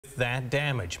that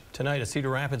damage. Tonight, a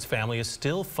Cedar Rapids family is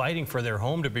still fighting for their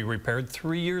home to be repaired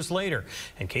 3 years later.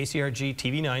 And KCRG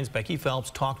TV9's Becky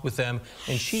Phelps talked with them,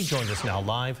 and she joins us now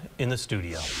live in the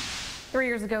studio. 3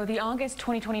 years ago, the August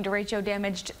 2020 derecho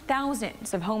damaged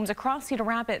thousands of homes across Cedar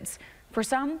Rapids. For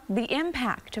some, the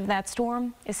impact of that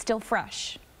storm is still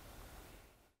fresh.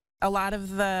 A lot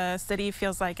of the city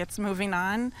feels like it's moving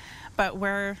on, but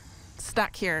we're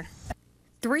stuck here.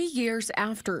 3 years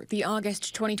after the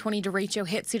August 2020 derecho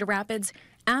hit Cedar Rapids,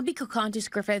 Abby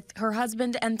Griffith, her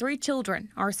husband, and 3 children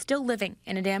are still living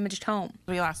in a damaged home.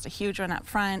 We lost a huge one up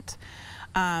front.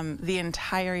 The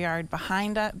entire yard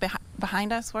behind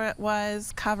us where it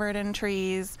was covered in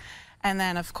trees. And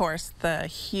then, of course, the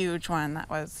huge one that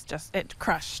was it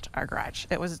crushed our garage.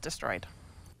 It was destroyed.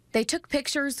 They took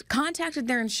pictures, contacted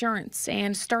their insurance,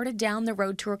 and started down the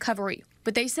road to recovery.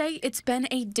 But they say it's been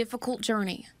a difficult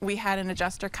journey. We had an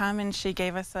adjuster come, and she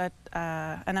gave us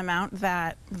an amount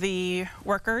that the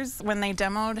workers, when they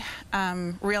demoed,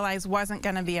 realized wasn't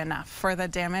going to be enough for the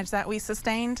damage that we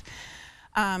sustained.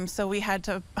 So we had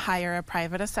to hire a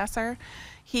private assessor.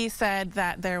 He said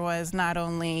that there was not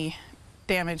only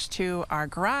damage to our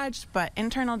garage, but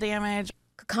internal damage.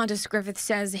 Griffith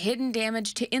says hidden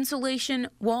damage to insulation,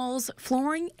 walls,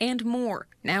 flooring, and more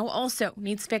now also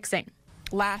needs fixing.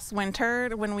 Last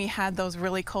winter, when we had those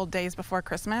really cold days before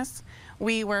Christmas,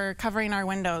 we were covering our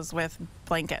windows with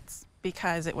blankets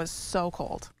because it was so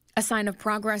cold. A sign of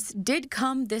progress did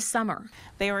come this summer.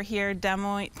 They were here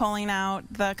pulling out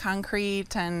the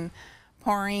concrete and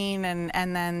pouring,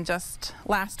 and then just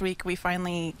last week we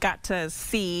finally got to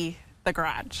see the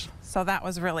garage. So that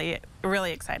was really,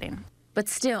 really exciting. But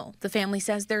still, the family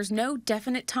says there's no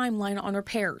definite timeline on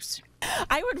repairs.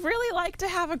 I would really like to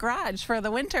have a garage for the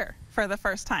winter for the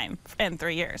first time in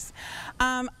 3 years.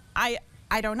 I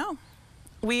don't know.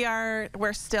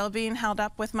 We're still being held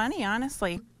up with money,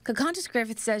 honestly.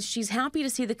 Griffith says she's happy to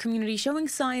see the community showing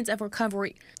signs of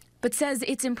recovery, but says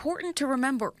it's important to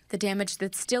remember the damage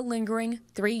that's still lingering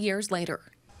 3 years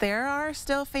later. There are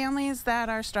still families that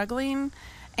are struggling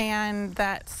and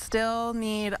that still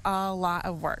need a lot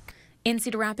of work. In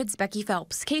Cedar Rapids, Becky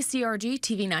Phelps, KCRG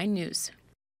TV9 News.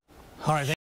 All right.